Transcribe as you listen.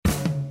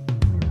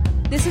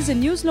This is a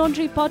News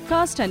Laundry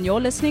podcast and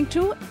you're listening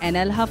to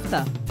NL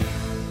Hafta.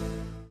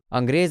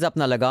 अंग्रेज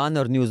अपना लगान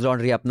और न्यूज़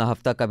लॉन्ड्री अपना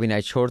हफ्ता कभी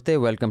नहीं छोड़ते.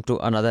 Welcome to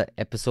another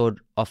episode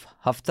of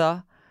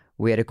Hafta.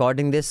 We are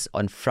recording this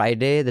on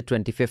Friday, the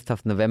 25th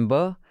of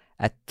November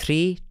at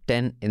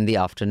 3:10 in the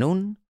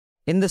afternoon.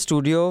 In the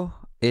studio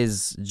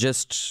is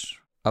just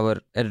our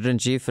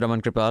editor-in-chief,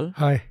 Raman Kripal.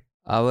 Hi.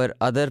 Our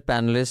other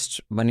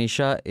panelist,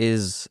 Manisha,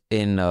 is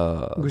in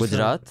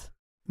Gujarat.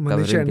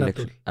 Manisha and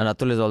election. And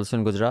Atul is also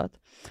in Gujarat.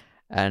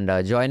 And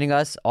joining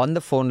us on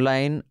the phone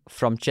line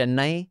from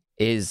Chennai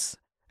is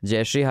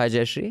Jayashree. Hi,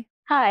 Jayashree.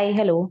 Hi,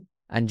 hello.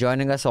 And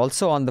joining us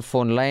also on the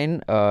phone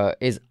line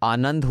is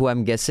Anand, who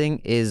I'm guessing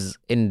is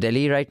in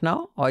Delhi right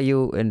now. Or are you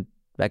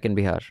back in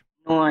Bihar?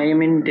 No, I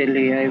am in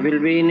Delhi. I will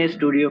be in a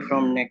studio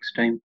from next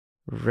time.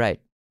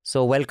 Right.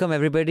 So welcome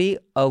everybody.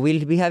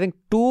 We'll be having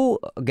two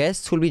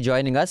guests who will be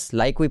joining us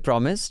like we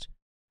promised.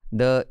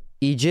 The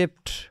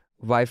Egypt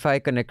Wi-Fi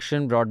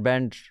connection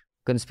broadband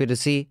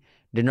conspiracy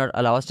did not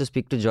allow us to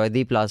speak to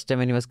Joydeep last time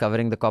when he was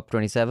covering the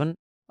COP27.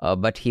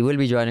 But he will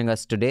be joining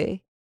us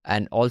today.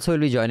 And also will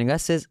be joining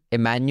us is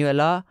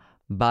Emanuela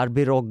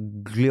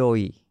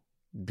Barbiroglio.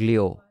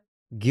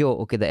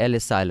 Okay, the L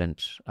is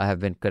silent. I have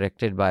been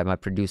corrected by my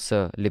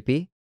producer,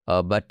 Lippy.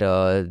 But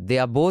they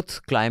are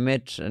both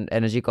climate and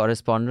energy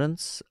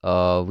correspondents.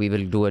 We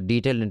will do a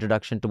detailed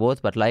introduction to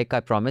both. But like I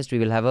promised, we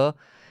will have a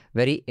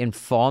very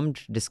informed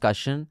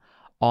discussion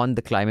on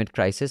the climate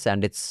crisis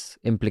and its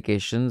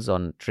implications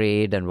on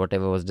trade and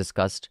whatever was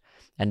discussed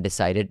and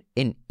decided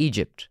in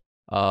Egypt.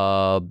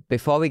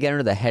 Before we get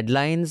into the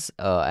headlines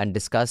and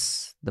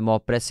discuss the more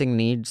pressing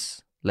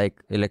needs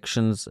like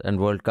elections and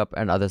World Cup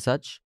and other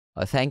such,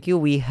 thank you.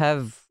 We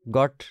have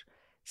got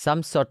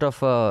some sort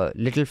of a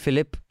little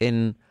fillip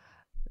in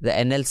the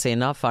NL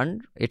Sena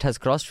fund. It has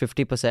crossed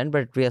 50%,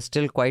 but we are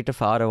still quite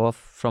far off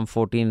from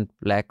 14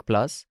 lakh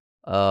plus.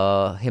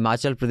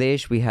 Himachal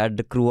Pradesh, we had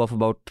a crew of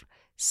about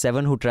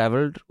 7 who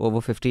travelled over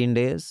 15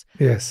 days.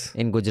 Yes.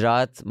 In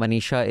Gujarat,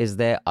 Manisha is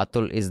there,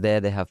 Atul is there.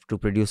 They have 2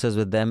 producers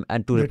with them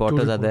and 2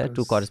 reporters are there,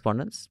 2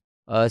 correspondents.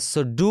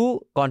 So do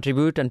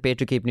contribute and pay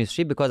to keep news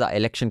free because our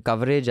election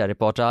coverage, our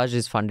reportage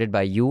is funded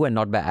by you and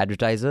not by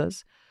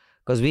advertisers.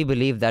 Because we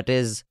believe that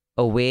is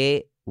a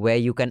way where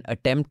you can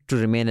attempt to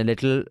remain a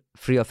little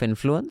free of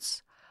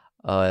influence.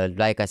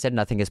 Like I said,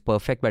 nothing is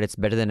perfect, but it's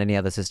better than any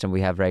other system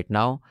we have right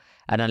now.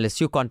 And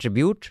unless you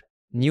contribute,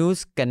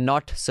 news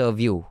cannot serve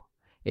you.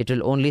 It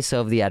will only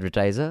serve the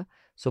advertiser.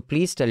 So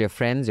please tell your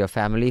friends, your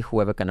family,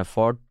 whoever can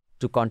afford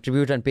to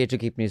contribute and pay to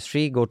keep news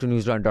free. Go to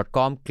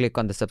newslaundry.com, click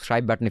on the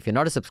subscribe button if you're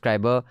not a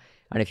subscriber.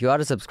 And if you are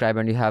a subscriber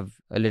and you have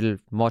a little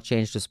more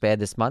change to spare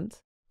this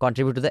month,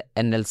 contribute to the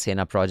NL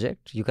Sena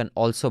project. You can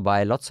also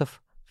buy lots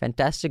of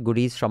fantastic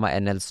goodies from our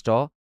NL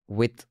store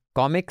with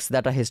comics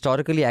that are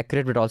historically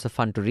accurate but also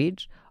fun to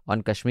read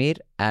on Kashmir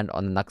and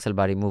on the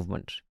Naxalbari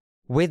movement.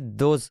 With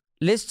those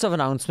lists of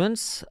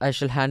announcements, I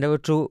shall hand over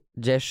to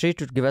Jayashree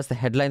to give us the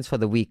headlines for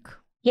the week.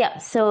 Yeah,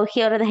 so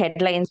here are the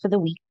headlines for the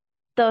week.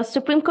 The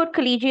Supreme Court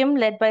Collegium,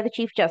 led by the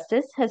Chief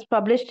Justice, has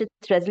published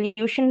its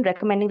resolution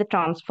recommending the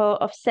transfer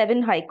of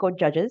 7 High Court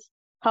judges.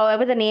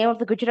 However, the name of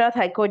the Gujarat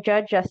High Court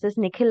Judge, Justice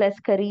Nikhil S.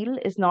 Kareel,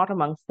 is not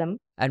amongst them.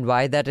 And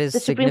why that is the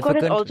Supreme significant...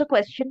 Court has also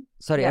questioned...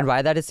 And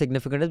why that is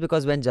significant is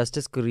because when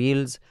Justice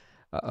Kareel's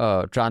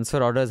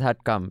transfer orders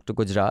had come to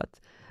Gujarat,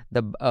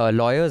 the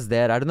lawyers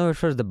there, I don't know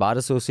if it was the Bar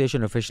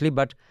Association officially,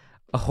 but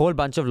a whole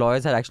bunch of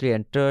lawyers had actually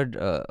entered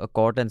a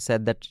court and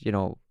said that,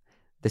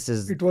 this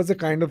is... It was a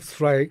kind of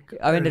strike.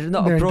 I mean, it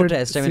was a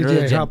protest. I mean, it was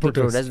a gentle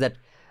protest that...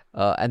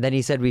 and then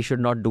he said we should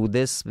not do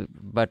this.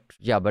 But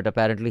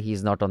apparently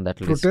he's not on that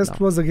list.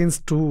 Protest was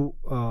against 2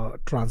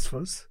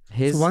 transfers.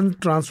 So one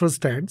transfer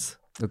stands.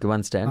 Okay,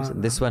 one stands.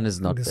 This one is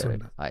not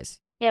there. I see.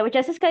 Yeah, with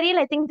Justice Kareel,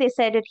 I think they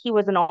said that he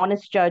was an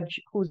honest judge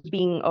who's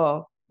being...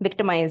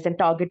 victimized and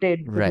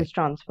targeted with his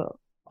transfer.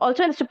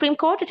 Also in the Supreme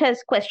Court, it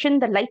has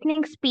questioned the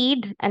lightning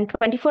speed and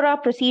 24-hour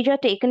procedure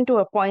taken to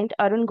appoint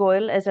Arun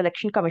Goyal as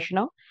Election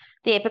Commissioner.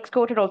 The Apex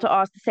Court had also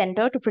asked the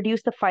centre to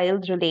produce the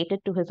files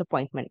related to his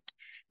appointment.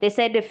 They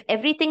said if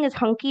everything is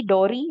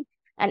hunky-dory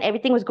and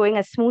everything was going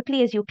as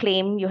smoothly as you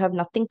claim, you have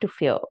nothing to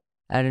fear.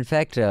 And in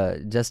fact,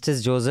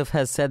 Justice Joseph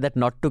has said that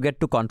not to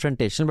get to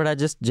confrontation, but I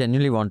just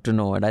genuinely want to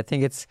know. And I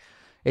think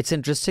it's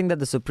interesting that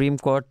the Supreme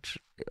Court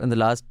in the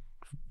last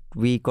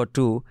week or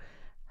 2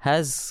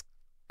 has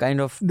kind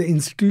of... The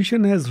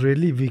institution has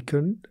really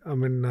weakened. I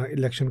mean,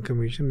 Election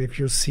Commission, if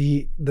you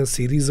see the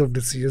series of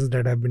decisions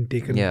that have been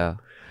taken. Yeah.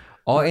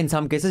 Or in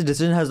some cases,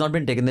 decision has not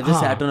been taken. They just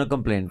sat on a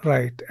complaint.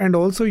 Right. And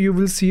also you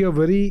will see a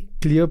very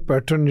clear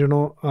pattern,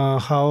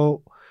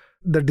 how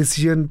the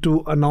decision to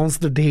announce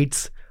the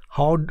dates,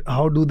 how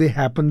do they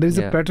happen? There is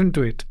a pattern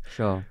to it.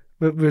 Sure.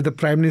 Where the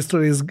Prime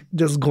Minister is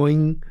just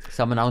going...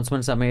 Some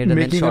announcements are made and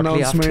making then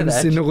shortly after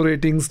announcements, that...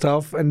 inaugurating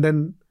stuff and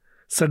then...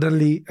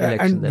 Suddenly,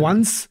 and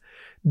once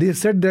they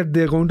said that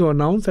they're going to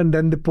announce and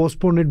then they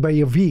postponed it by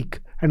a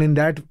week. And in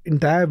that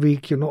entire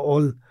week,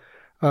 all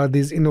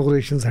these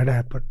inaugurations had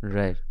happened.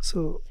 Right.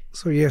 So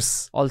So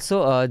yes.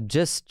 Also,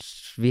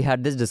 we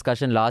had this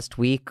discussion last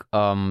week.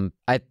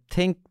 I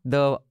think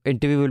the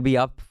interview will be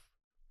up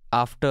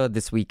after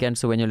this weekend.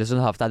 So when you listen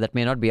to Hafta, that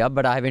may not be up.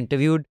 But I have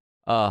interviewed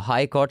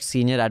High Court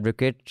senior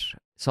advocate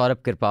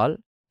Saurabh Kirpal,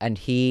 and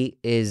he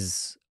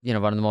is, one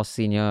of the most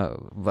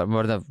one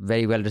of the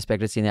very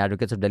well-respected senior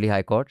advocates of Delhi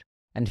High Court.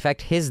 And in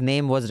fact, his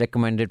name was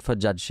recommended for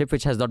judgeship,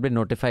 which has not been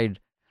notified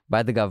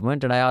by the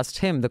government. And I asked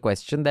him the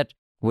question that,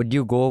 would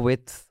you go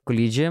with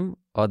Collegium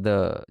or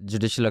the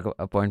Judicial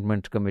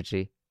Appointment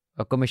Commission?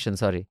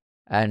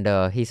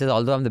 And he says,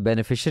 although I'm the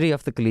beneficiary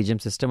of the Collegium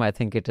system, I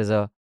think it is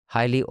a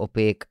highly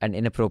opaque and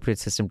inappropriate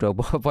system to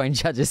appoint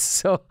judges.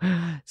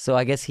 So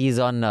I guess he's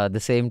on the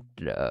same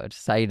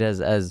side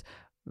as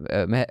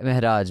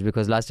Mehraj,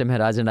 because last time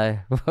Mehraj and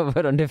I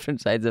were on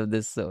different sides of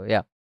this. So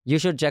yeah, you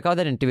should check out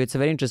that interview. It's a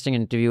very interesting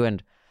interview,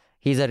 and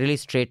he's a really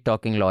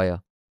straight-talking lawyer.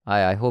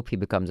 I hope he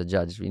becomes a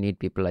judge. We need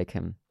people like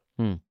him.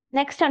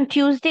 Next, on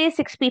Tuesday,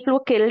 6 people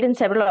were killed and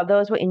several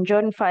others were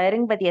injured in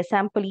firing by the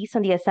Assam police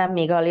on the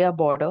Assam-Meghalaya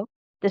border.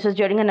 This was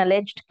during an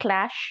alleged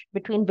clash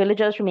between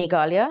villagers from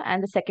Meghalaya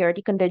and the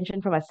security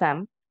contingent from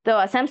Assam. The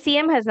Assam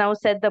CM has now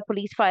said the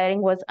police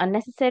firing was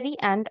unnecessary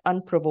and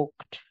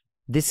unprovoked.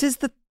 This is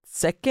the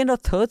second or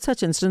third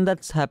such incident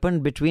that's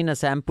happened between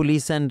Assam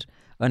police and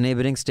a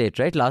neighboring state,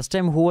 right? Last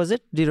time, who was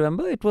it? Do you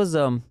remember? It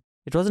wasn't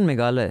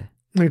Meghalaya.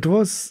 It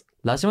was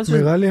last time was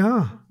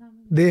Meghalaya.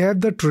 They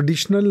had the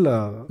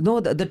traditional...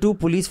 No, the two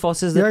police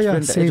forces that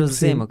went, same, it was the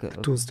same. Okay.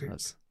 Two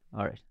states.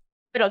 All right.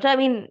 But also,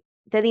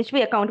 there needs to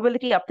be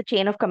accountability up the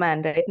chain of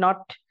command, right? Not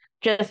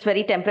just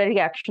very temporary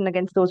action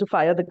against those who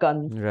fire the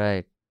guns.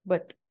 Right.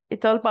 But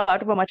it's all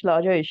part of a much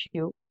larger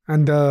issue.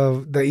 And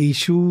the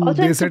issue also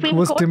they said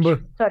was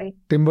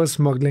timber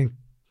smuggling.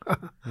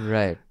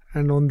 Right.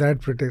 And on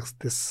that pretext,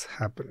 this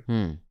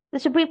happened. The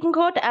Supreme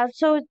Court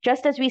also,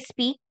 just as we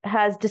speak,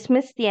 has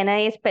dismissed the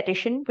NIA's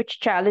petition, which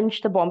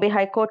challenged the Bombay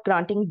High Court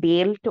granting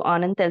bail to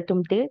Anand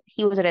Teltumde.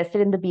 He was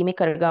arrested in the Bhime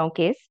Kargaon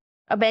case.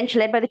 A bench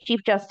led by the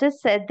Chief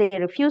Justice said they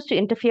refused to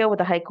interfere with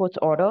the High Court's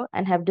order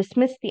and have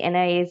dismissed the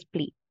NIA's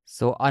plea.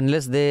 So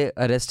unless they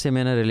arrest him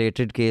in a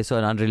related case or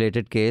an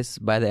unrelated case,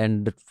 by the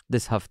end of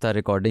this Hafta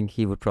recording,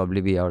 he would probably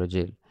be out of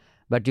jail.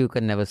 But you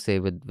can never say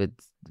with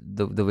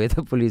the way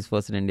the police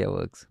force in India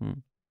works.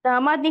 The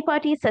Aam Aadmi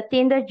Party's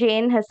Satyendra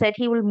Jain has said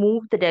he will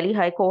move the Delhi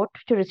High Court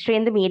to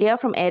restrain the media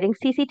from airing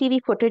CCTV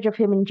footage of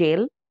him in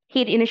jail. He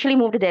had initially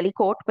moved to Delhi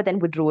court, but then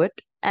withdrew it.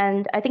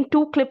 And I think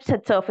 2 clips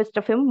had surfaced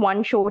of him.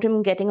 One showed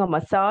him getting a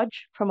massage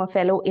from a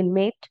fellow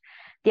inmate.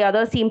 The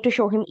other seemed to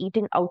show him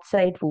eating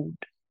outside food.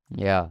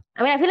 Yeah.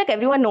 I feel like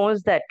everyone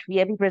knows that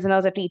VIP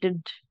prisoners are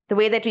treated, the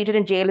way they're treated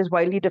in jail is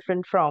wildly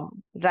different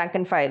from rank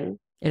and file.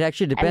 It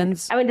actually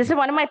depends. And, this is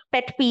one of my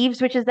pet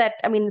peeves, which is that,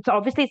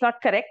 it's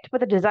not correct,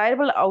 but the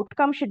desirable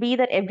outcome should be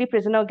that every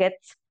prisoner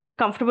gets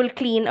comfortable,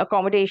 clean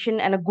accommodation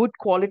and a good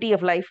quality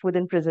of life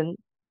within prison,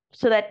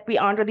 so that we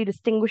aren't really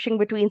distinguishing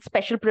between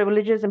special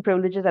privileges and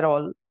privileges at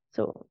all.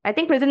 So I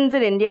think prisons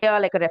in India are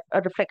like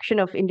a reflection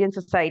of Indian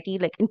society,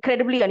 like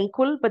incredibly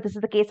unequal, but this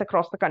is the case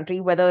across the country,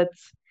 whether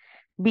it's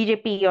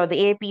BJP or the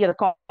AAP or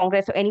the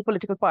Congress or any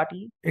political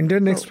party.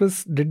 Indian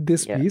Express did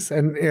this piece,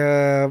 and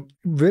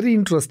very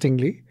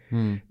interestingly,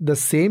 the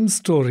same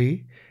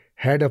story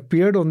had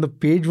appeared on the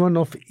page 1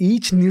 of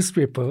each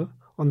newspaper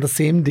on the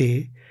same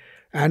day.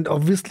 And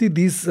obviously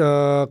these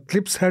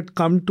clips had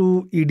come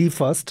to ED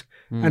first,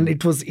 and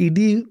it was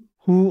ED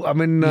who,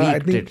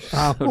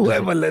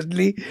 whoever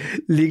allegedly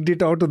leaked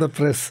it out to the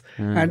press.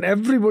 And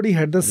everybody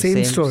had the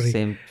same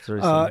story.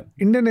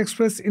 Indian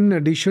Express, in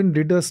addition,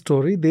 did a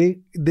story.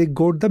 They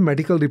got the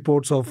medical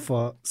reports of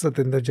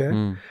Satyendra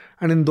Jain.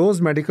 And in those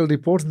medical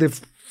reports, they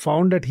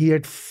found that he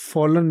had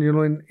fallen,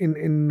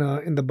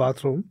 in the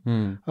bathroom,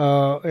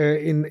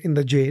 in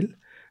the jail.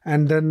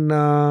 And then,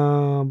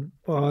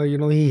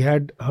 he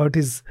had hurt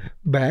his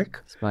back.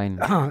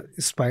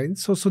 Spine.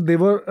 So there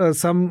were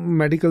some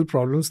medical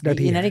problems that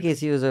he had. In any case,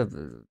 he's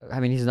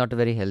not a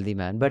very healthy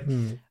man. But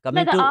the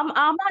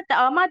Aam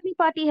Aadmi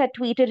Party had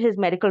tweeted his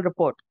medical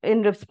report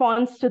in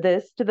response to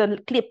this, to the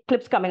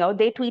clips coming out.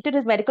 They tweeted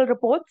his medical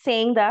report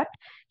saying that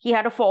he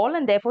had a fall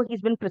and therefore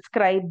he's been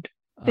prescribed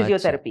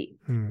physiotherapy.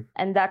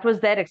 And that was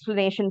their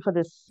explanation for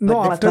this.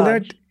 No, after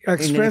that,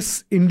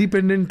 Express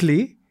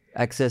independently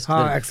access.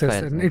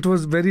 And it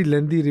was very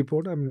lengthy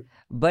report.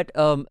 But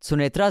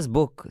Sunetra's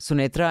book,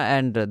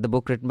 and the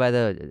book written by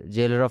the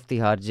jailer of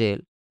Tihar jail,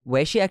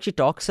 where she actually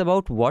talks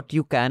about what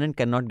you can and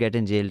cannot get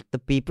in jail. The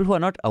people who are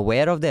not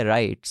aware of their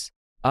rights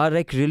are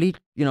like really,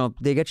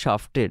 they get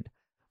shafted.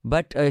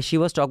 But she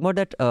was talking about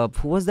that,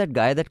 who was that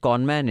guy, that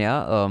con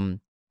man,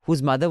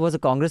 whose mother was a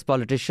Congress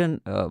politician,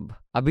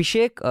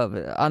 Abhishek,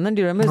 Anand,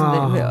 do you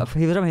remember?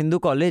 He was from Hindu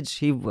college.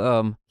 He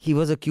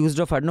was accused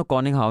of,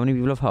 conning how many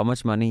people of how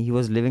much money. He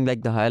was living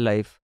like the high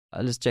life.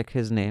 I'll just check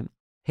his name.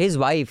 His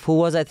wife, who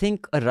was, I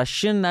think, a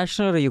Russian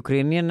national or a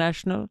Ukrainian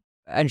national,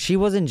 and she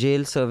was in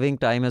jail serving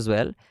time as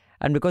well.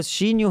 And because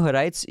she knew her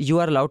rights, you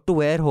are allowed to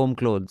wear home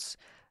clothes.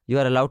 You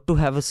are allowed to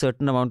have a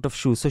certain amount of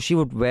shoes. So she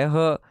would wear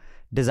her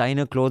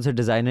designer clothes, her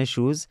designer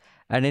shoes,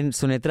 And in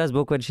Sunetra's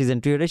book, when she's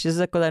interviewed, she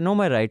says, because I know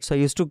my rights. So I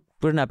used to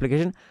put an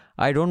application.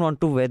 I don't want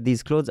to wear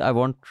these clothes. I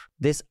want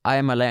this. I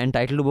am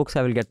entitled to books.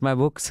 I will get my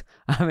books.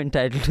 I'm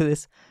entitled to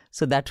this.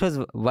 So that was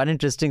one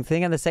interesting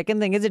thing. And the second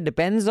thing is, it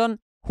depends on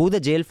who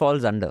the jail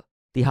falls under.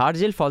 The Tihar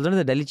jail falls under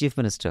the Delhi Chief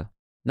Minister.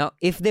 Now,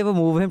 if they were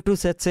move him to,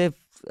 let's say,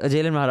 a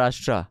jail in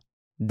Maharashtra,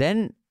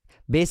 then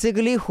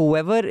basically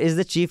whoever is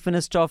the Chief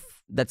Minister of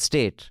that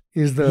state,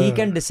 he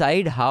can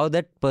decide how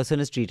that person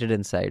is treated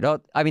inside.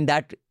 Or, I mean,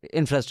 that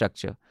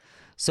infrastructure.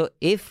 So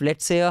if,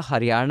 let's say, a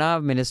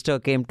Haryana minister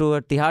came to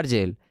a Tihar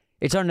jail,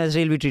 it's not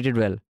necessarily be treated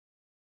well.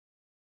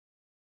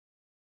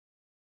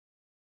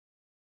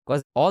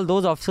 Because all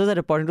those officers are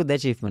reporting to their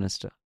chief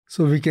minister.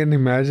 So we can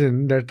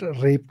imagine that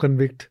rape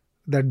convict,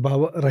 that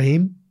Baba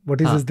Rahim, what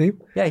is his name?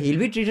 Yeah, he'll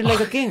be treated like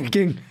a king.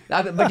 King.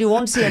 But you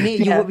won't see any,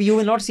 you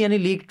will not see any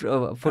leaked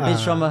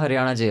footage from a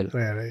Haryana jail.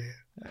 Right.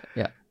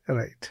 Yeah.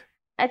 Right.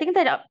 I think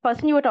that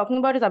person you were talking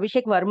about is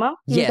Abhishek Verma.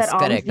 Yes,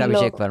 correct.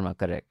 Abhishek Verma,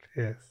 correct.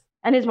 Yes.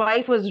 And his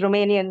wife was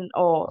Romanian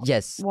or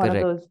one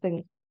of those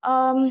things.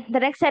 The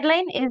next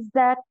headline is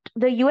that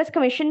the US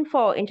Commission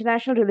for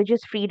International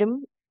Religious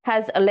Freedom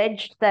has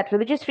alleged that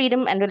religious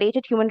freedom and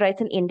related human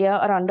rights in India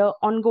are under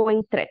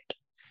ongoing threat.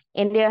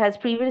 India has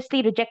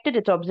previously rejected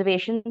its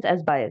observations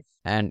as biased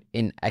and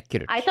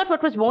inaccurate. I thought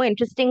what was more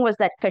interesting was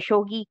that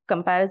Khashoggi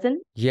comparison.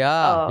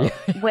 Yeah.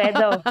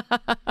 Where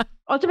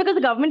also because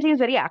the government seems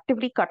very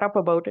actively cut up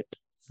about it.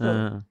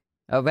 So.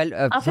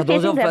 For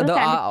those of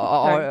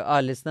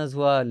our listeners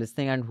who are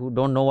listening and who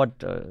don't know what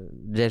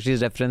Jeffrey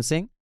is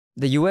referencing,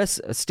 the US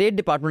State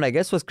Department, I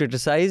guess, was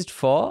criticized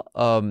for,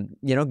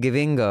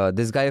 giving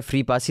this guy a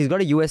free pass. He's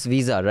got a US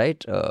visa,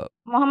 right?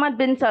 Mohammed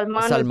bin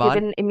Salman was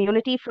given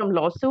immunity from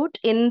lawsuit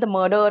in the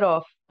murder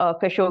of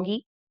Khashoggi.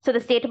 So the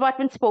State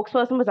Department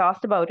spokesperson was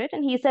asked about it,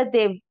 and he said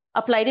they've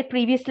applied it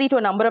previously to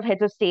a number of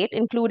heads of state,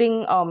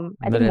 including,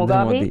 I think,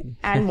 Mugabe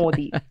and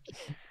Modi.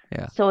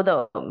 Yeah. So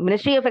the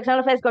Ministry of External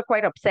Affairs got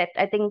quite upset.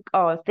 I think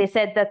they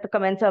said that the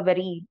comments are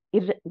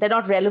they're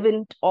not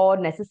relevant or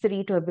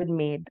necessary to have been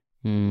made.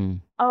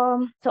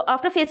 So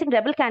after facing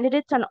rebel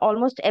candidates on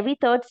almost every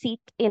third seat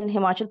in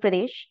Himachal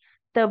Pradesh,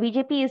 the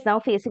BJP is now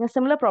facing a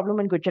similar problem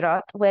in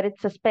Gujarat, where it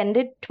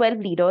suspended 12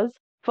 leaders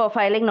for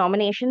filing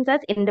nominations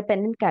as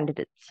independent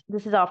candidates.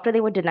 This is after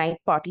they were denied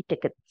party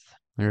tickets.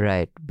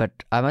 Right. But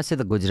I must say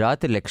the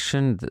Gujarat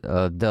election,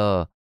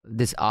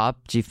 this AAP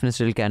chief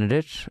ministerial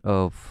candidate,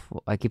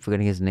 I keep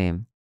forgetting his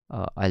name.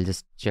 I'll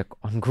just check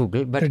on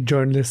Google. But the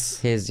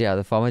journalist.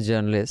 The former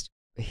journalist.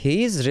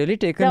 He's really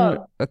taken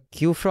a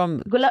cue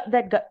from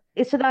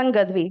Ishadan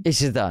Gadvi.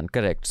 Ishadan,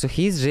 correct. So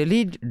he's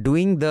really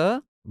doing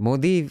the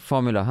Modi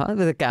formula,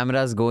 with the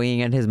cameras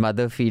going and his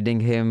mother feeding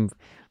him,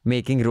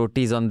 making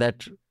rotis on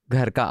that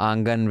ghar ka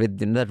angan with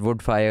that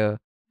wood fire.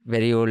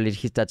 Very old,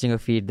 he's touching her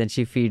feet, then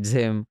she feeds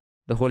him.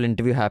 The whole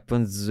interview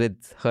happens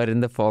with her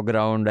in the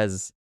foreground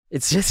as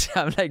it's just,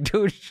 I'm like,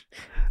 dude,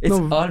 it's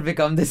all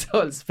become this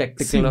whole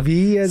spectacle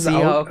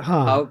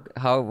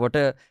what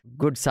a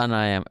good son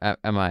am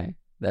I.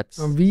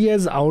 We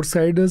as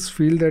outsiders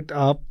feel that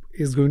AAP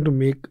is going to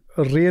make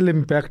a real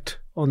impact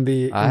on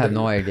the... I have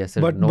no idea,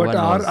 sir. But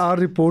our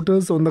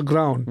reporters on the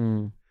ground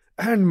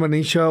and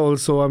Manisha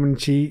also,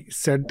 she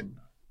said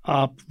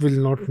AAP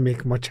will not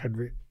make much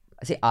headway.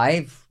 See,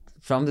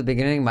 from the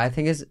beginning, my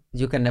thing is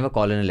you can never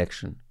call an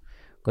election.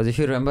 Because if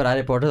you remember, our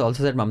reporters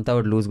also said Mamta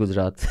would lose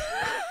Gujarat.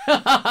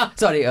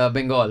 Sorry,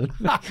 Bengal.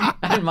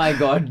 And my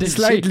God,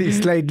 slightly,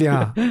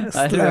 yeah.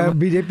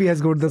 BJP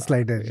has got the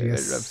slider,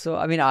 yes.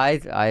 So,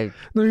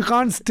 no, you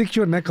can't stick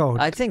your neck out.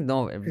 I think,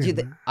 no.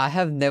 I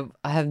have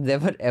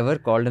never ever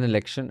called an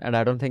election, and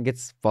I don't think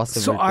it's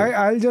possible. So,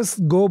 I'll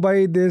just go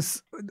by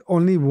this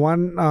only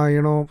one,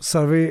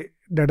 survey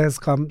that has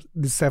come,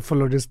 the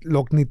cephalologist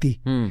Lokniti.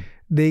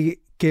 They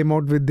came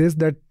out with this,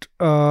 that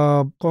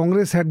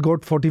Congress had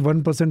got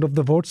 41% of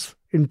the votes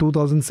in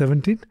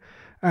 2017.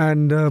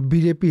 And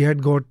BJP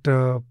had got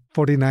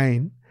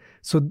 49.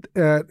 So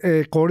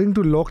according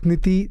to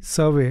Lokniti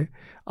survey,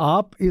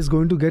 AAP is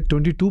going to get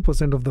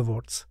 22% of the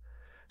votes.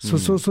 So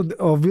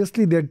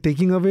obviously they're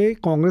taking away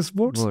Congress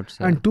votes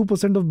and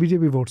 2% of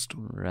BJP votes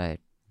too. Right.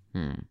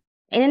 In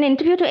an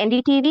interview to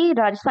NDTV,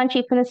 Rajasthan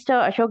Chief Minister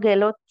Ashok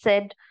Gehlot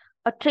said,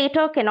 "A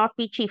traitor cannot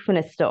be Chief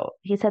Minister."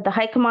 He said the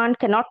High Command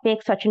cannot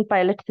make Sachin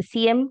Pilot the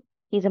CM.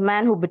 He's a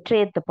man who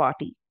betrayed the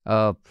party.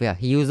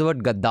 He used the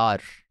word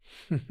Gaddar.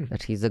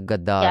 That he's a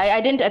Gaddar. Yeah,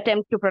 I didn't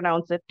attempt to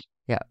pronounce it.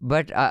 Yeah,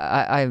 but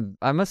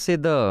I must say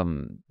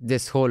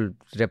this whole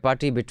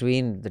repartee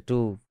between the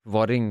two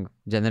warring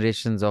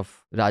generations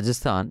of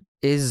Rajasthan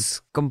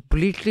is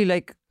completely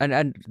like,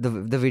 and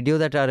the video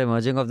that are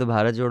emerging of the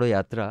Bharat Jodo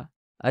Yatra,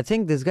 I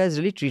think this guy is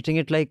really treating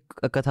it like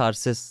a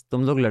catharsis.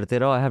 Tum log ladte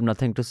raho, I have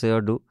nothing to say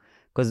or do.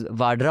 Because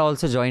Vadra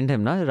also joined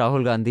him,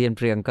 Rahul Gandhi and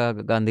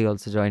Priyanka Gandhi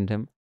also joined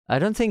him. I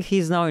don't think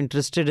he's now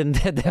interested in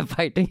their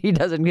fighting. He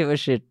doesn't give a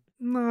shit.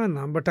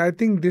 No, but I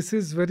think this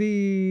is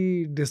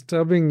very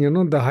disturbing.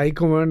 The High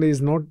Command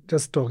is not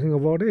just talking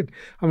about it.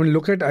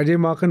 Look at Ajay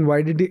Maken.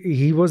 Why did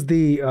he was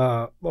the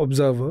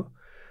observer,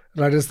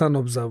 Rajasthan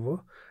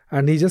observer,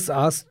 and he just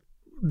asked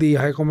the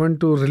High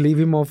Command to relieve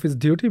him of his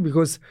duty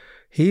because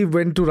he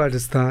went to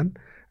Rajasthan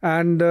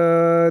and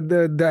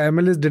the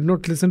MLAs did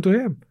not listen to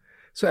him.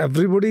 So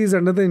everybody is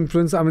under the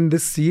influence. I mean,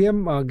 this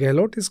CM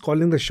Gehlot is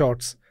calling the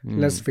shots.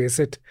 Let's face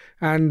it.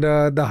 And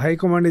the High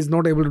Command is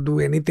not able to do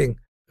anything.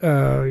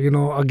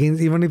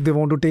 Against, even if they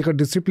want to take a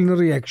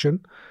disciplinary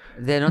action,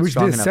 they're not which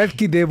strong they enough.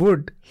 said they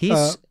would.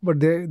 He's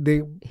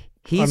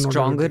He's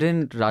stronger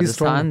in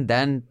Rajasthan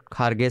than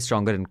Kharge is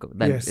stronger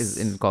Yes. is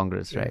in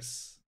Congress, right?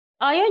 Yes.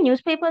 Are your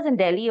newspapers in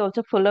Delhi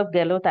also full of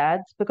Gehlot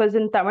ads? Because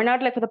in Tamil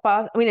Nadu,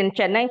 in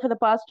Chennai for the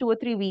past 2 or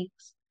 3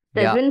 weeks,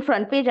 there's been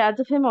front page ads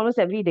of him almost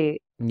every day.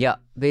 Yeah,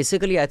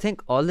 basically, I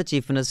think all the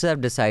chief ministers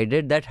have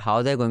decided that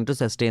how they're going to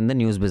sustain the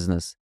news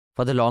business.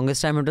 For the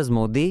longest time, it was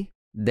Modi.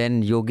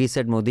 Then Yogi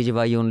said, Modi ji,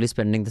 why are you only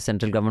spending the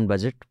central government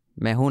budget?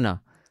 Main hu na.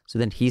 So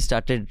then he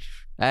started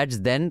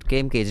ads. Then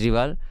came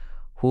Kejriwal,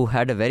 who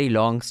had a very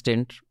long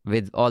stint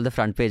with all the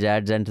front page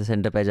ads and the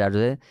center page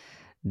ads.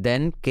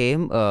 Then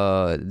came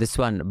this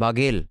one,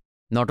 Baghel.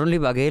 Not only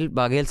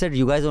Baghel said,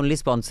 you guys only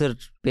sponsor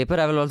paper,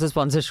 I will also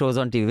sponsor shows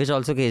on TV, which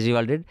also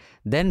Kejriwal did.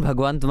 Then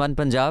Bhagwant Mann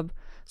Punjab.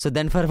 So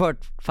then for about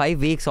 5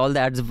 weeks, all the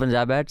ads of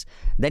Punjab ads.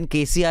 Then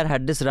KCR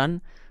had this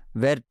run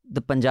where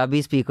the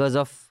Punjabi speakers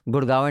of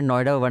Gurgaon and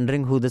Noida were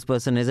wondering who this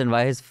person is and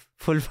why his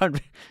full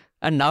front.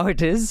 And now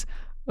it is,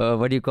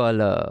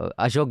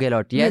 Ashok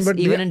Gehlot. Yes, but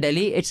even in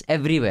Delhi, it's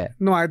everywhere.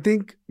 No, I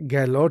think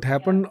Gehlot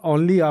happened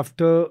only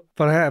after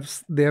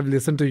perhaps they have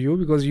listened to you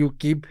because you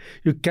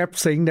kept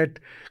saying that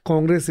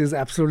Congress is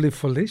absolutely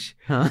foolish.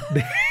 Huh?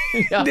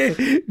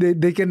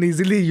 They can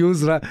easily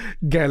use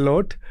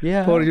Gehlot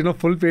for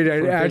full page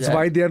ads.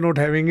 Why they are not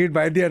having it?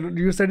 Why they are?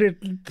 You said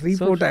it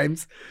 3-4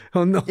 times.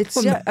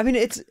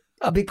 It's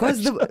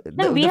because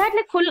we had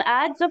full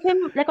ads of him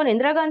on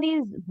Indira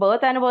Gandhi's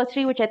birth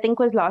anniversary, which I think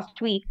was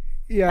last week.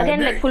 Yeah,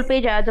 again, full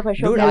page ads of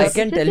Ashok Dude, Gehlot. I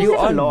can tell you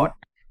on lot.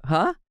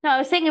 Huh? No, I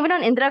was saying even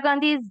on Indira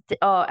Gandhi's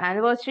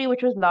anniversary,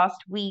 which was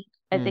last week,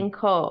 I think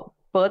her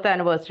birth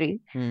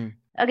anniversary.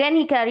 Again,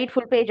 he carried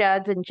full page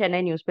ads in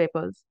Chennai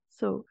newspapers.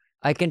 So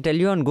I can tell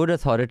you on good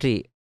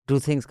authority, 2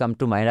 things come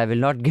to mind. I will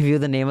not give you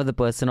the name of the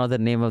person or the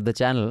name of the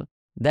channel.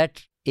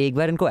 That एक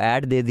बार इनको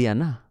ad दे दिया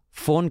ना,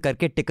 phone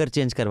करके ticker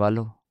change करवा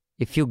लो.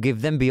 If you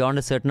give them beyond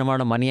a certain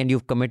amount of money and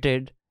you've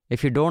committed,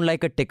 if you don't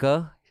like a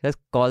ticker, just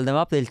call them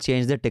up. They'll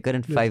change the ticker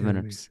in 5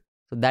 minutes.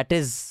 So that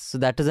is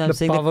what I'm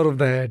saying. The power of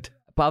the ad.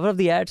 Power of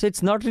the ad. So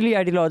it's not really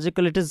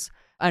ideological. It is.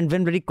 And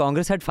when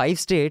Congress had 5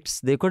 states,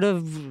 they could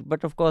have,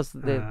 but of course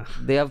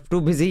they are too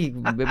busy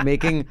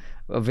making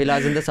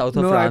villas in the south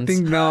of France. I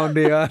think now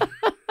they are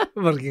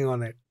working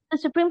on it. The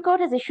Supreme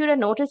Court has issued a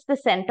notice to the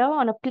centre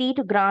on a plea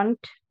to grant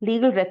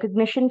legal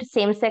recognition to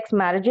same-sex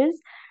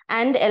marriages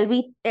and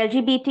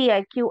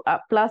LGBTIQ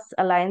plus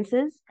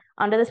alliances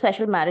under the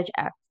Special Marriage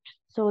Act.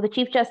 So the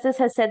Chief Justice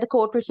has said the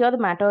court will hear the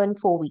matter in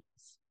 4 weeks.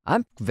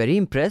 I'm very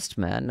impressed,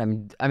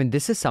 man. I mean,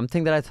 this is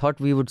something that I thought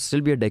we would still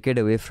be a decade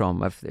away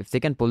from. If they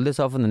can pull this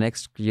off in the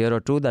next year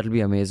or 2, that'll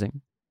be amazing.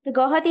 The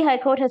Guwahati High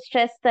Court has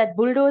stressed that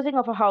bulldozing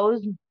of a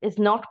house is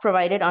not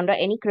provided under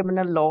any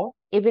criminal law,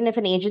 even if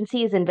an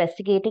agency is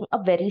investigating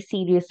a very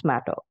serious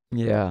matter.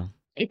 Yeah.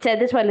 It said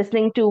this while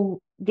listening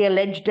to the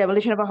alleged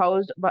demolition of a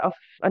house of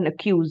an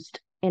accused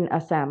in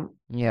Assam.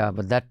 Yeah,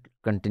 but that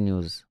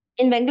continues.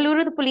 In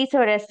Bengaluru, the police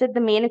have arrested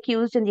the main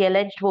accused in the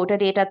alleged voter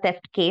data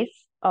theft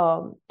case.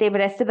 They've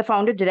arrested the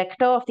founder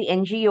director of the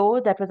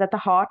NGO that was at the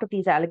heart of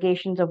these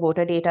allegations of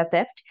voter data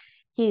theft.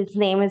 His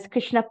name is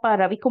Krishnappa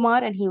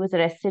Ravikumar and he was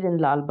arrested in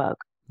Lal Bagh.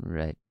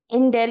 Right.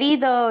 In Delhi,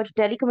 the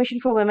Delhi Commission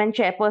for Women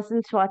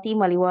chairperson Swati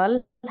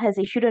Maliwal has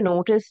issued a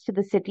notice to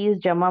the city's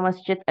Jama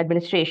Masjid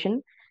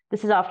administration.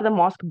 This is after the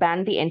mosque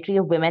banned the entry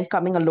of women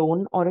coming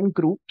alone or in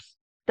groups.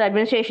 The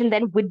administration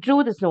then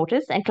withdrew this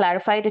notice and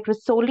clarified it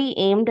was solely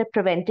aimed at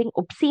preventing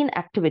obscene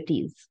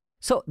activities.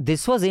 So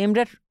this was aimed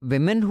at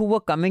women who were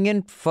coming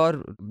in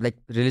for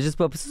religious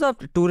purposes or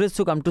tourists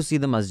who come to see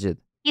the masjid?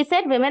 He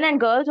said women and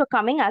girls were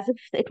coming as if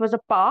it was a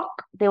park.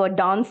 They were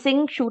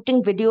dancing,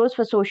 shooting videos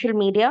for social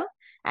media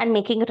and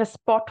making it a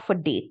spot for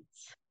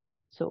dates.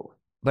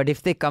 But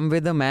if they come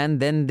with a man,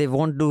 then they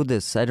won't do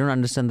this. I don't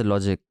understand the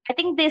logic. I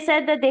think they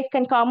said that they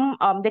can come,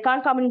 they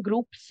can't come in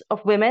groups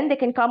of women. They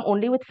can come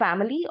only with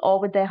family or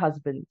with their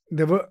husbands.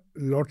 There were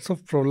lots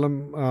of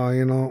problem,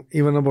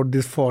 even about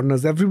these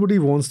foreigners. Everybody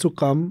wants to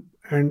come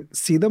and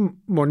see the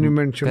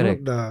monument,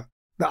 the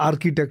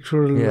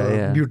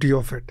architectural beauty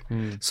of it.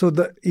 So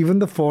even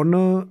the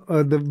foreigner,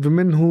 the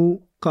women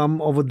who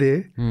come over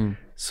there,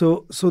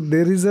 so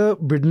there is a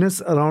business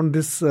around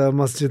this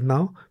masjid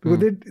now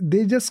because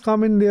they just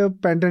come in their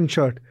pant and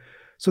shirt.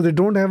 So they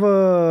don't have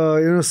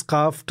a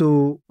scarf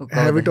to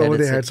have it over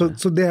their head. So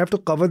they have to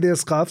cover their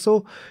scarf.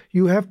 So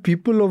you have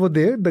people over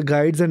there, the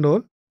guides and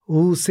all,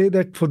 who say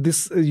that for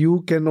this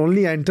you can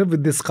only enter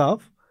with this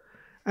scarf.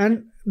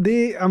 And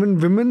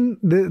women,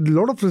 there are a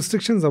lot of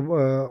restrictions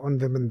on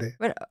women there.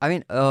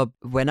 Well,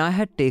 when I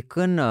had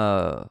taken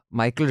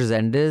Michael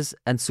Resendez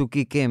and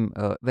Suki Kim,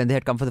 when they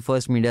had come for the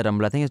first media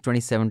rumble, I think it's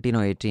 2017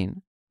 or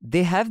 18,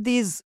 they have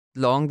these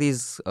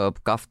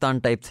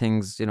kaftan type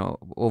things,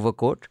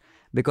 overcoat.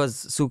 because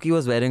Suki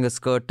was wearing a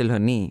skirt till her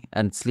knee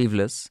and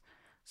sleeveless.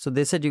 So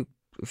they said,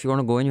 if you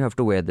want to go in, you have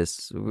to wear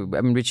this,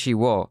 which she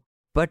wore.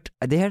 But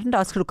they hadn't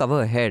asked her to cover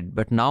her head.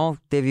 But now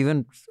they've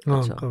even...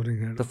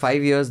 covering head. So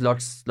 5 years,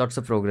 lots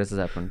of progress has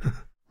happened.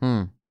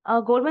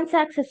 Goldman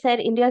Sachs has said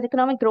India's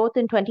economic growth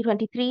in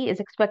 2023 is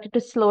expected to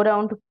slow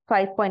down to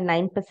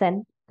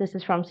 5.9%. This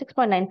is from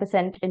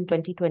 6.9% in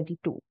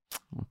 2022.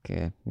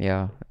 Okay,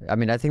 yeah. I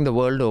mean, I think the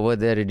world over,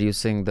 they're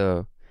reducing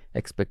the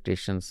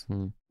expectations.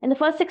 In the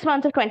first 6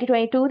 months of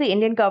 2022, the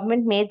Indian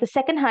government made the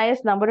second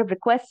highest number of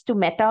requests to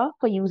Meta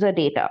for user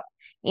data.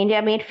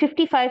 India made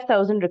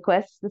 55,000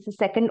 requests. This is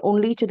second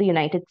only to the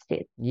United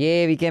States.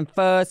 Yay, we came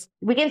first.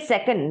 We came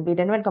second. We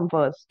didn't even come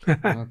first.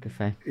 Okay,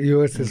 fine.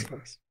 US is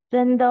first.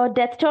 Then the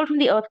death toll from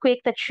the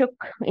earthquake that shook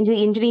into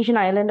the Indonesian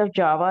island of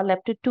Java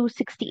leapt to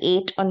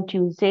 268 on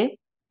Tuesday.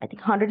 I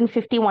think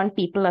 151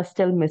 people are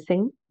still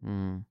missing.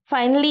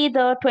 Finally,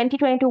 the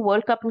 2022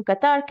 World Cup in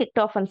Qatar kicked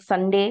off on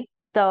Sunday.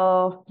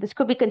 This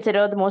could be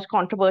considered the most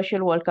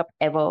controversial World Cup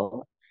ever.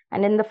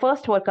 And in the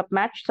first World Cup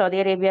match, Saudi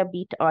Arabia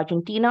beat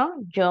Argentina,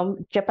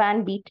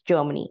 Japan beat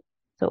Germany.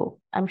 So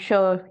I'm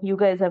sure you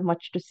guys have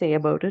much to say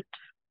about it.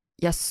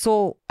 Yes,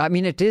 so, I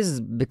mean, it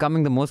is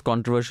becoming the most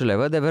controversial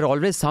ever. There were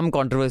always some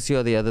controversy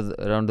or the other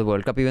around the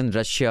World Cup. Even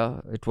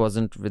Russia, it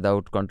wasn't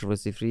without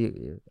controversy free.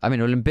 I mean,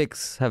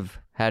 Olympics have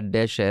had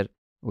their share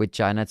with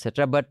China,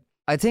 etc. But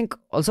I think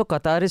also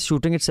Qatar is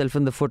shooting itself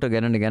in the foot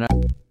again and again.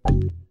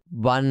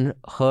 One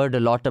heard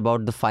a lot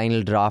about the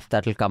final draft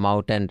that will come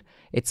out, and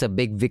it's a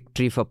big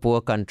victory for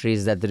poor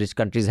countries that the rich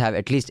countries have,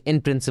 at least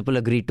in principle,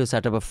 agreed to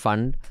set up a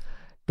fund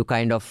to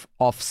kind of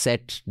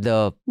offset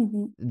the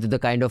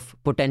kind of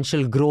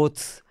potential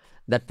growth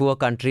that poor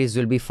countries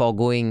will be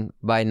foregoing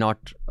by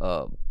not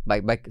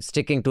by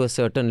sticking to a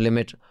certain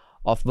limit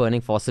of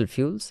burning fossil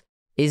fuels.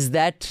 Is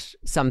that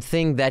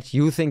something that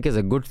you think is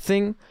a good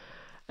thing?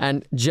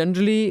 And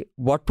generally,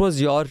 what was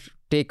your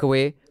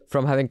takeaway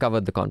from having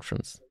covered the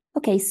conference?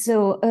 Okay,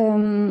 so,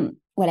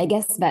 I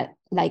guess that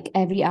like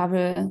every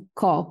other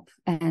COP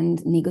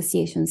and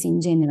negotiations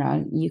in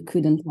general, you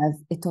couldn't have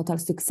a total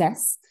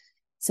success.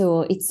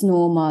 So it's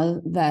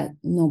normal that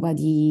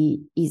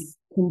nobody is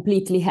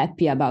completely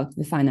happy about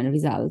the final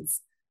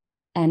results.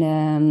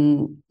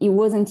 And it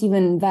wasn't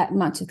even that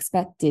much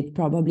expected,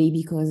 probably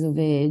because of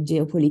a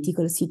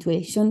geopolitical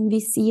situation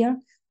this year,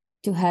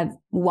 to have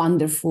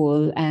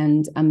wonderful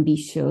and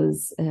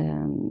ambitious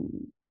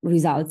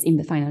results in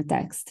the final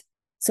text.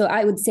 So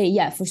I would say,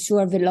 yeah, for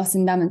sure, the Loss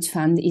and Damage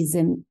Fund is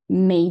a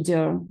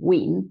major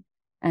win.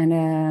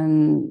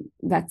 And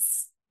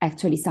that's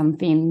actually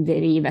something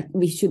that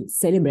we should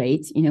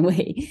celebrate in a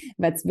way.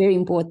 That's very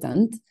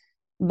important.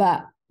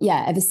 But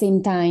yeah, at the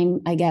same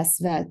time, I guess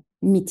that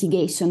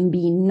mitigation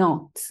being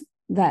not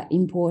that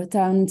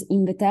important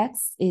in the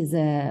text is,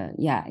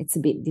 it's a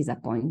bit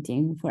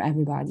disappointing for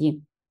everybody.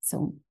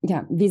 So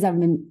yeah, these are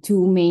the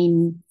two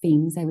main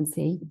things I would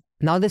say.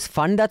 Now, this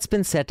fund that's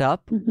been set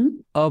up,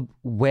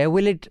 where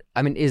will it,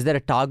 I mean, is there a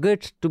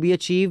target to be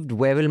achieved?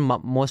 Where will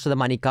most of the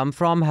money come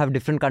from? Have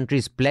different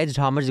countries pledged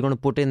how much they're going to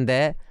put in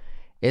there?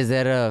 Is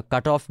there a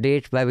cutoff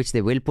date by which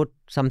they will put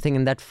something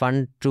in that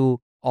fund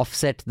to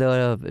offset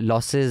the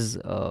losses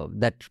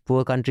that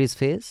poor countries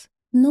face?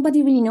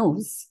 Nobody really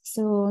knows.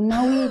 So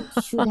now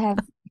we should have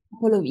a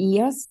couple of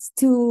years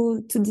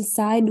to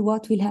decide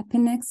what will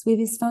happen next with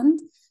this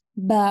fund.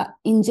 But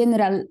in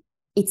general,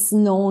 it's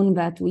known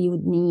that we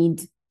would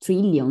need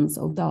trillions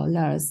of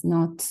dollars,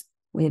 not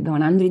with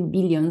 100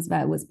 billions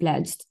that was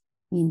pledged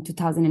in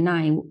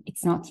 2009.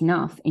 It's not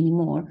enough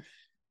anymore.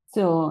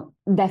 So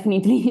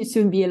definitely it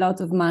should be a lot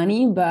of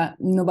money, but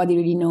nobody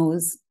really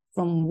knows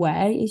from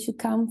where it should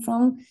come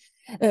from,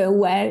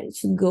 where it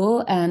should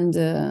go,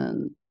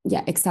 and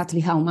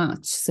exactly how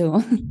much.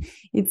 So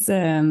it's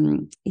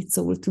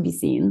all to be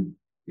seen.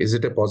 Is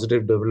it a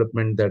positive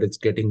development that it's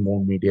getting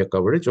more media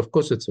coverage? Of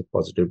course, it's a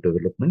positive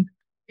development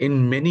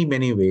in many,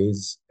 many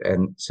ways.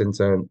 And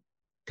since I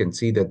can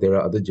see that there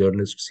are other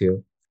journalists here,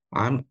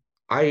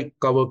 I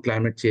cover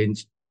climate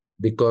change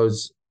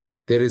because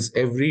there is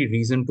every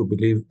reason to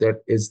believe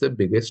that is the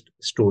biggest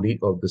story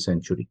of the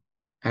century.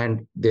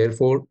 And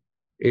therefore,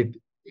 it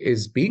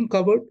is being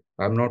covered.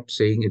 I'm not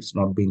saying it's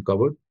not being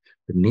covered.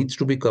 It needs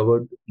to be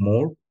covered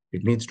more.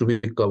 It needs to be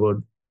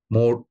covered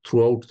more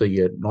throughout the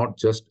year, not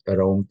just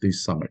around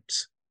these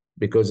summits.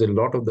 Because a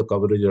lot of the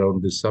coverage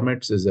around these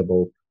summits is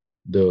about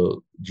the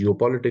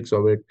geopolitics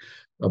of it,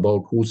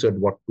 about who said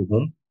what to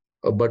whom.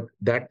 But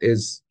that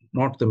is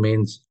not the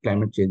main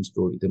climate change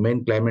story. The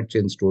main climate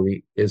change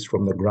story is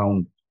from the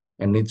ground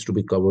and needs to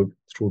be covered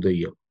through the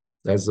year.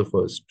 That's the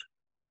first.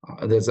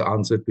 There's the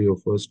answer to your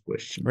first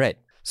question. Right.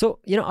 So,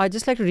 I'd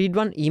just like to read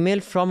one email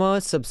from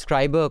a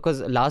subscriber, because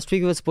last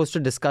week we were supposed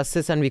to discuss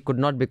this and we could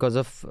not because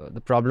of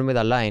the problem with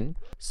our line.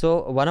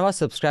 So one of our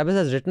subscribers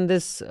has written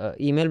this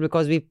email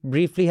because we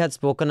briefly had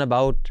spoken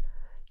about,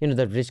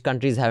 the rich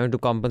countries having to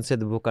compensate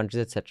the poor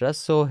countries, etc.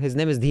 So his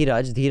name is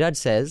Dheeraj. Dheeraj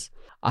says,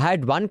 I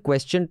had one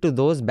question to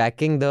those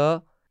backing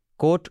the,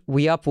 quote,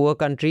 we are poor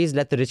countries,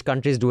 let the rich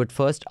countries do it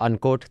first,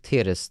 unquote,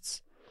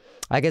 theorists.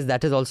 I guess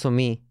that is also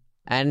me.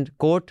 And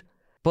quote,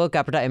 per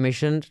capita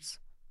emissions,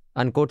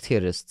 unquote,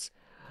 theorists.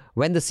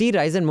 When the sea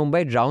rise in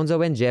Mumbai drowns or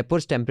when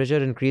Jaipur's temperature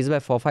increases by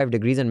 4-5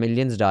 degrees and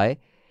millions die,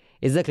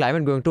 is the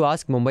climate going to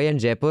ask Mumbai and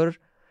Jaipur,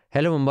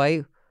 hello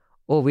Mumbai,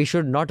 oh, we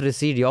should not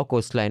recede your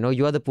coastline, oh,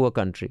 you are the poor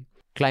country.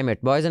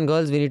 Climate, boys and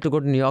girls, we need to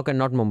go to New York and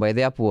not Mumbai,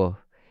 they are poor.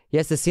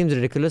 Yes, this seems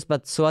ridiculous,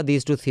 but so are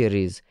these two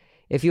theories.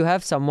 If you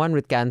have someone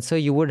with cancer,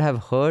 you would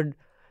have heard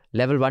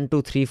level 1,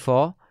 2, 3,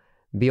 4.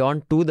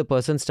 Beyond 2, the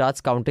person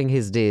starts counting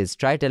his days.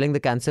 Try telling the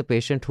cancer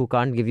patient who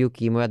can't give you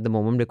chemo at the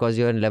moment because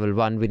you're in level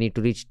 1, we need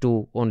to reach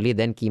 2, only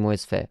then chemo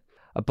is fair.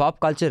 A pop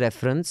culture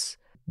reference,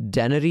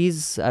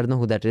 Daenerys, I don't know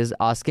who that is,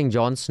 asking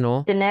Jon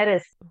Snow.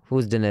 Daenerys.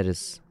 Who's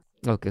Daenerys?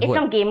 Okay. It's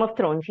from Game of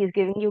Thrones. She's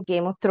giving you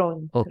Game of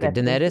Thrones. Okay,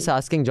 Daenerys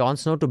asking Jon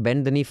Snow to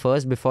bend the knee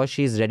first before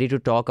she's ready to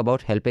talk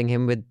about helping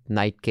him with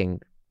Night King.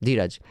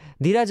 Dheeraj,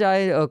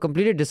 I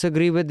completely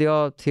disagree with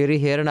your theory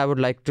here, and I would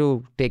like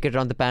to take it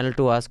around the panel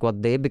to ask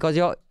because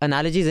your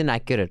analogy is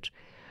inaccurate.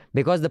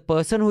 Because the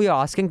person who you're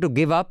asking to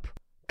give up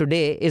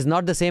today is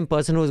not the same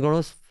person who is going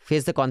to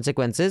face the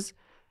consequences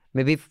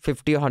maybe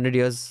 50 or 100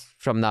 years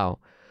from now.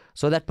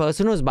 So that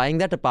person who's buying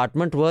that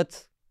apartment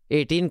worth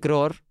 18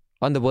 crore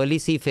on the Worli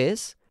Sea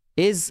face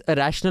is a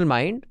rational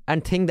mind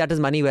and think that is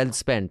money well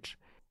spent.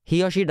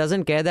 He or she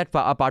doesn't care that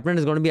apartment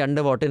is going to be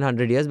underwater in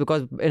 100 years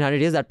because in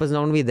 100 years that person is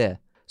not going to be there.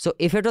 So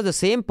if it was the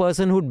same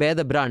person who'd bear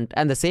the brunt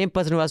and the same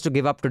person who has to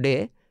give up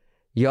today,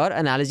 your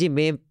analogy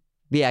may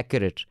be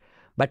accurate.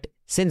 But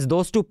since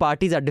those two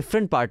parties are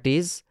different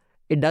parties,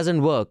 it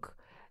doesn't work.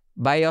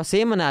 By your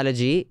same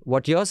analogy,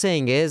 what you're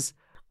saying is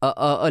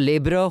a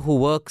laborer who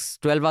works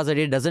 12 hours a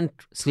day doesn't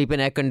sleep in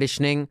air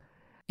conditioning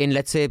in,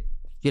 let's say,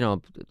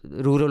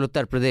 rural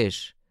Uttar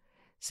Pradesh,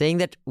 saying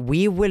that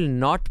we will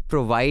not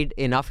provide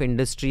enough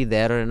industry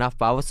there or enough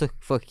power so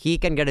he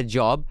can get a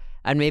job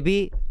and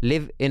maybe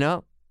live in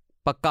a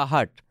Pakka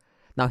hut.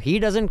 Now, he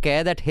doesn't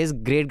care that his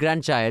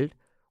great-grandchild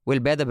will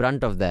bear the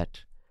brunt of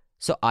that.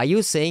 So, are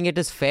you saying it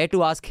is fair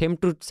to ask him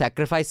to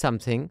sacrifice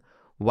something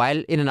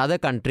while in another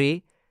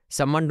country,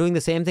 someone doing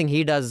the same thing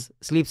he does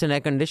sleeps in air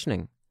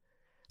conditioning?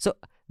 So,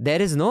 there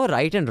is no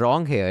right and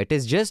wrong here. It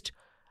is just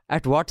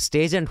at what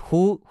stage and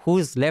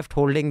who's left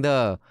holding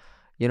the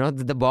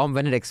bomb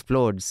when it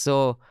explodes.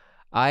 So,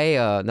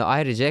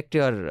 I reject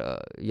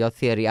your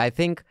theory. I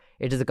think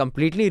it is a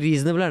completely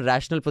reasonable and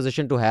rational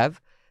position to have,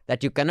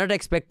 that you cannot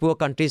expect poor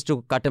countries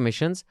to cut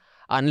emissions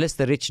unless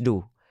the rich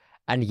do.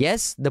 And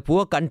yes, the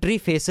poor country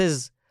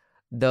faces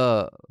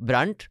the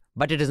brunt,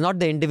 but it is not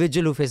the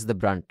individual who faces the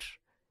brunt.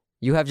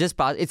 You have just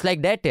passed. It's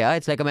like debt, yeah?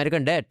 It's like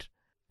American debt.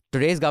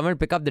 Today's government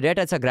pick up the debt,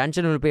 it's a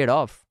grandchildren will pay it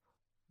off.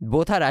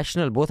 Both are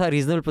rational, both are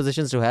reasonable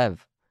positions to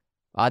have.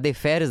 Are they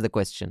fair is the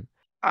question.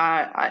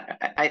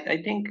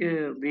 I think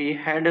we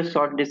had a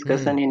short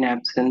discussion in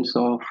absence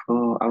of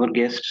our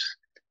guests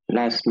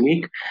last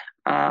week.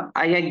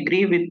 I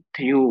agree with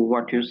you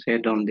what you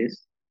said on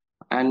this,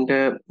 and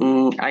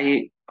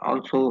I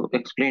also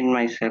explained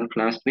myself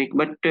last week.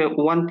 But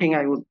one thing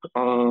I would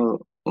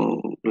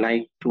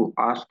like to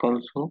ask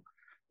also,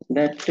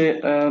 that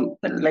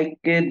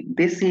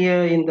this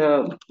year in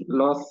the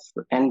loss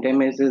and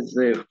damages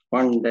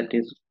fund that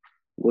is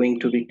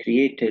going to be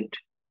created,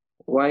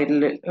 while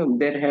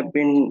there have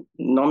been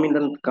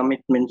nominal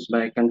commitments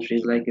by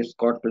countries like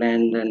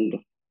Scotland and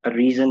a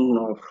region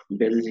of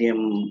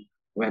Belgium,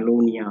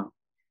 Wallonia,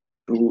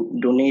 to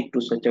donate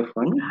to such a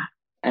fund,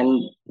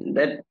 and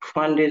that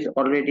fund is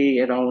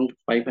already around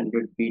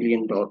 $500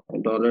 billion.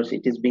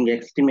 It is being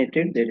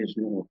estimated. There is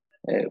no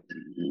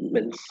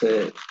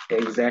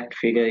exact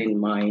figure in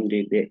mind.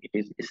 It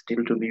is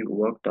still to be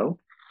worked out.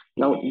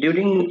 Now,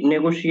 during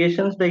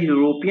negotiations, the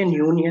European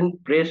Union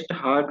pressed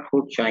hard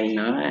for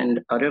China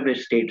and Arab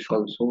states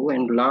also,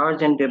 and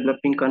large and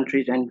developing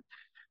countries, and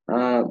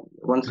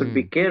one should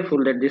be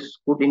careful that this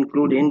could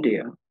include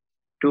India,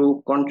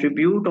 to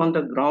contribute on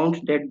the grounds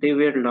that they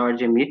were large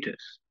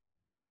emitters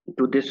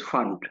to this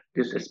fund,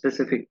 this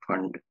specific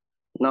fund.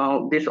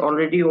 Now, this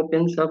already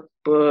opens up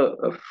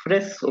a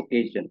fresh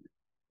occasion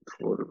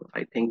for,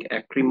 I think,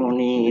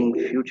 acrimony in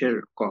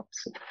future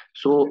COPs.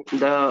 So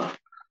the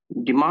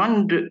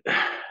demand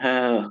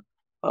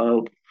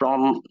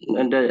from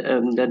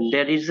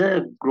there is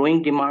a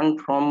growing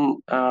demand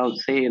from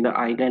say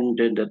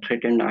the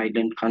threatened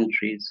island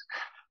countries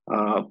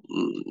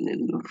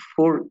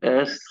for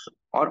us,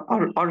 or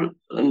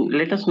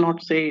let us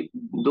not say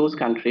those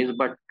countries,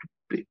 but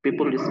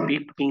people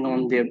speaking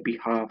on their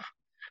behalf,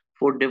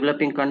 for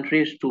developing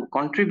countries to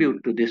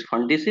contribute to this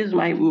fund. This is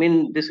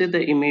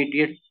the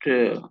immediate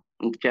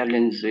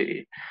challenge,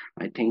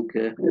 I think,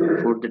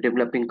 for the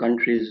developing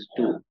countries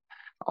to.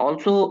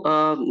 Also,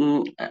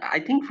 I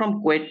think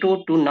from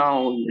Quito to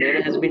now,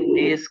 there has been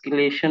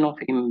de-escalation of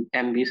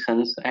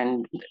ambitions,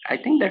 and I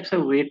think that's a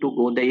way to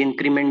go, the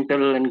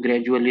incremental and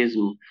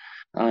gradualism.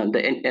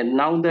 And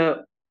now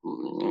the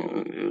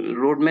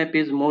roadmap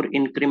is more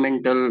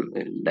incremental,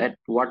 that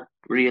what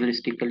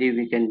realistically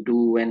we can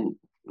do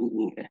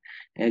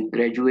and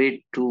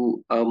graduate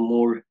to a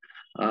more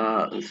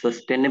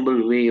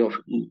sustainable way of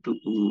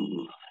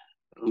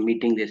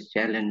meeting this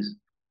challenge.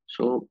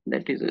 So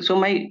that is so.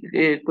 My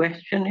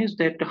question is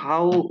that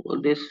how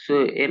this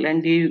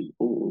L&D,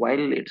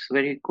 while it's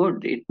very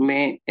good, it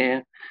may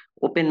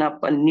open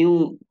up a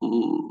new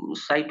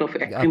site of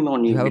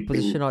acrimony. You have a between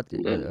position, or the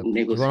you want to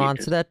negotiators.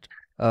 answer that,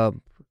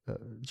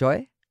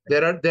 Joy?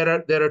 There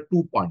are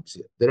 2 points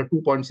here. There are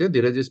 2 points here.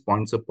 Dheeraj's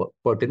points are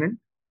pertinent,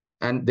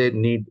 and they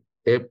need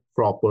a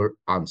proper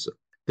answer.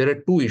 There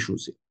are 2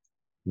 issues here.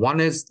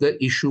 One is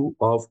the issue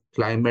of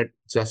climate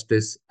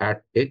justice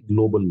at a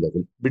global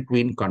level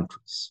between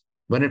countries.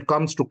 When it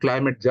comes to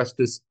climate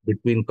justice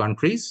between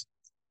countries,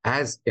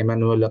 as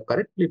Emanuela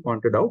correctly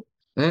pointed out,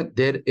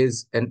 there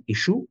is an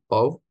issue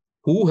of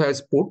who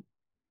has put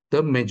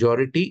the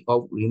majority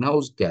of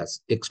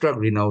extra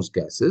greenhouse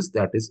gases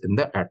that is in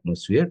the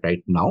atmosphere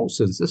right now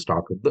since the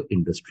start of the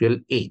industrial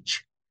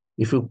age.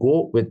 If you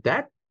go with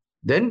that,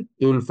 then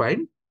you will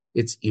find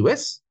it's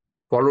US,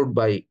 followed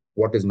by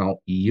what is now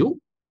EU,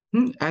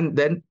 and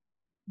then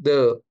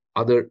the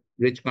other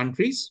rich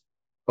countries,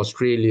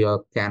 Australia,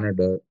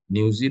 Canada,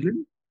 New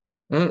Zealand,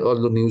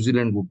 although New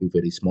Zealand would be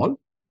very small,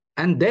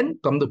 and then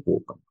come the poor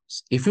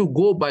countries. If you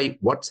go by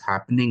what's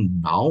happening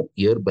now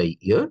year by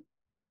year,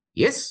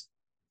 yes,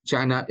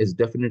 China is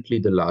definitely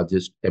the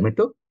largest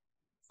emitter,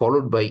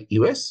 followed by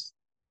US,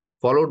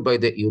 followed by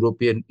the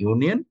European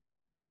Union,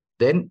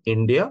 then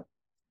India,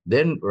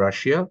 then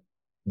Russia,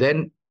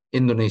 then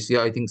Indonesia,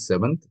 I think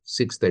 7th,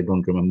 6th, I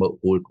don't remember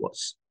who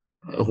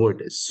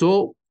it is.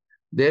 So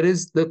there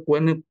is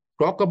when you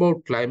talk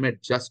about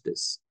climate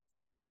justice,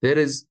 there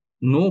is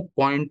no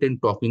point in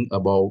talking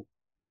about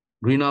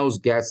greenhouse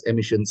gas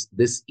emissions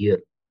this year,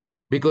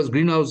 because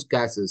greenhouse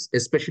gases,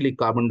 especially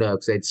carbon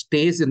dioxide,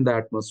 stays in the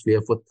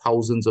atmosphere for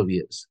thousands of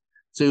years.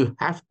 So you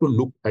have to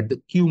look at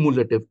the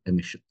cumulative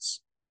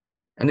emissions.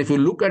 And if you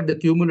look at the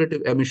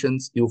cumulative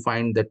emissions, you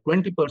find that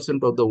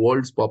 20% of the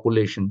world's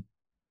population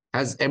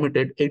has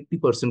emitted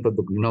 80% of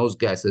the greenhouse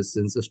gases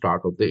since the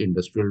start of the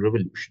Industrial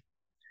Revolution.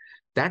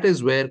 That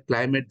is where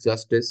climate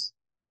justice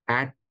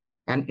at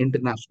an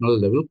international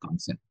level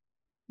comes in.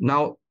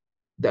 Now,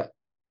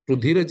 to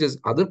Dheeraj's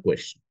other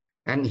question,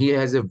 and he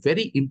has a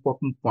very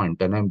important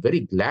point, and I'm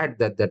very glad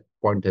that that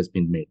point has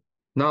been made.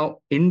 Now,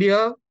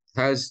 India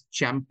has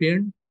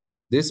championed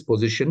this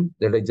position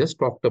that I just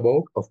talked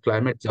about of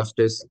climate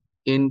justice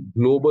in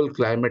global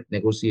climate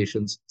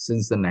negotiations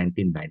since the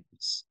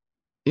 1990s.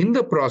 In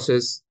the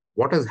process,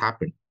 what has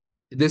happened?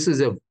 This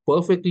is a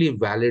perfectly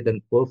valid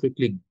and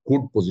perfectly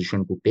good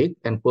position to take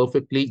and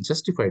perfectly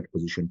justified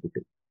position to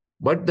take.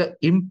 But the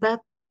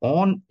impact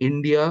on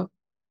India,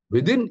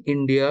 within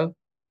India,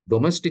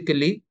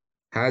 domestically,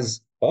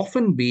 has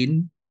often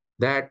been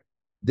that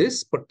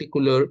this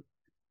particular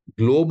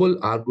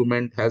global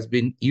argument has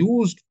been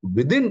used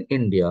within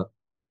India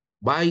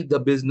by the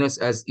business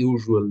as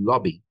usual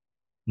lobby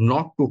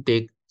not to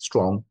take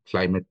strong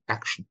climate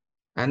action.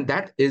 And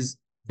that is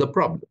the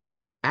problem.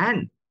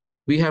 And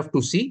we have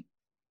to see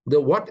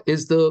what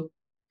is the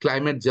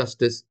climate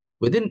justice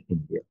within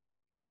India.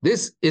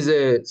 This is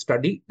a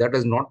study that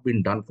has not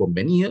been done for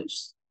many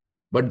years,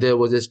 but there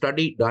was a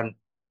study done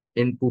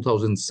in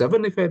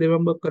 2007, if I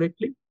remember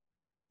correctly,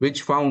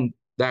 which found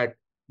that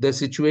the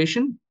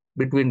situation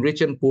between rich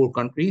and poor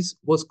countries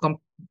was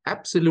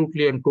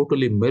absolutely and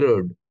totally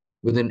mirrored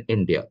within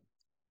India.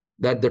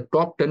 That the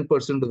top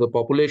 10% of the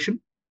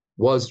population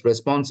was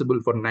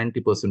responsible for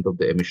 90% of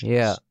the emissions.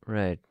 Yeah,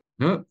 right.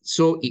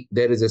 So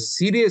there is a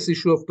serious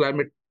issue of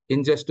climate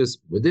injustice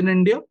within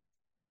India.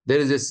 There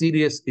is a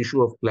serious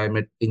issue of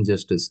climate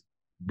injustice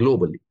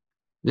globally.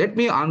 Let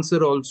me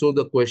answer also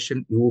the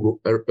question you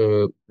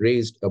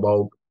raised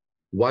about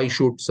why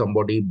should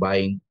somebody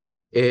buying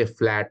a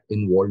flat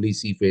in Worli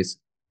Seaface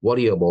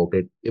worry about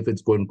it if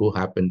it's going to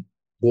happen,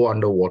 go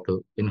underwater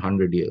in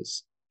 100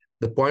 years.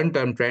 The point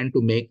I'm trying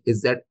to make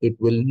is that it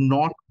will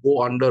not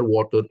go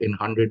underwater in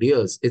 100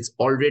 years. It's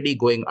already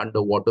going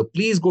underwater.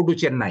 Please go to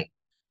Chennai.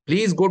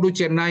 Please go to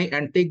Chennai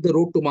and take the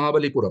road to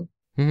Mahabalipuram.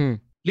 Mm-hmm.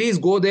 Please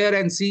go there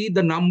and see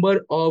the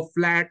number of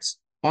flats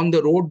on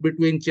the road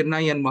between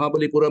Chennai and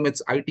Mahabalipuram,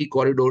 its IT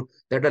corridor,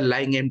 that are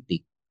lying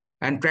empty.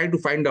 And try to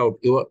find out,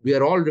 we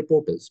are all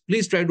reporters,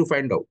 please try to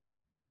find out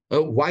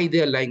why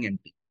they are lying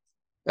empty.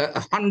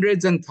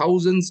 Hundreds and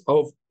thousands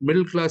of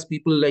middle-class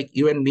people like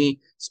you and me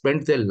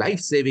spent their life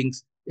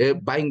savings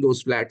buying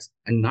those flats,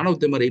 and none of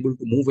them are able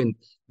to move in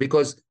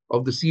because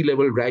of the sea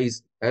level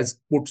rise has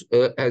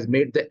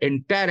made the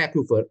entire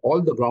aquifer,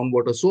 all the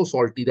groundwater, so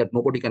salty that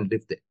nobody can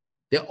live there.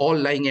 They're all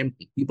lying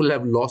empty. People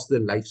have lost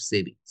their life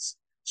savings.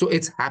 So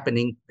it's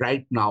happening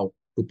right now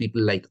to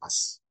people like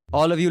us.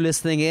 All of you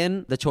listening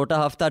in, the Chota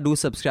Hafta, do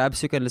subscribe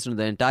so you can listen to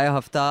the entire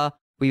Hafta.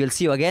 We will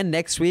see you again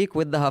next week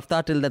with the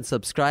Hafta. Till then,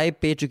 subscribe,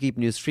 pay to keep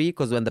news free,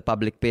 because when the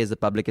public pays, the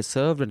public is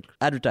served. When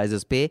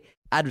advertisers pay,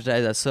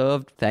 advertisers are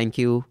served. Thank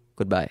you.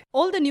 Goodbye.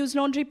 All the News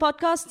Laundry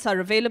podcasts are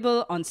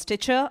available on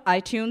Stitcher,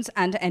 iTunes,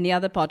 and any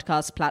other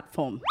podcast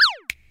platform.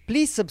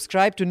 Please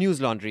subscribe to News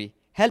Laundry.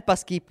 Help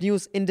us keep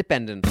news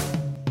independent.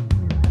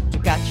 To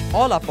catch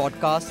all our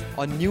podcasts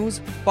on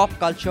news, pop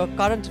culture,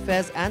 current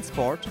affairs and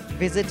sport,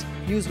 visit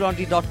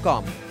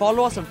newslaundry.com.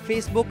 Follow us on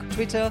Facebook,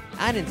 Twitter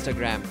and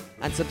Instagram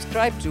and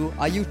subscribe to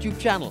our YouTube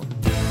channel.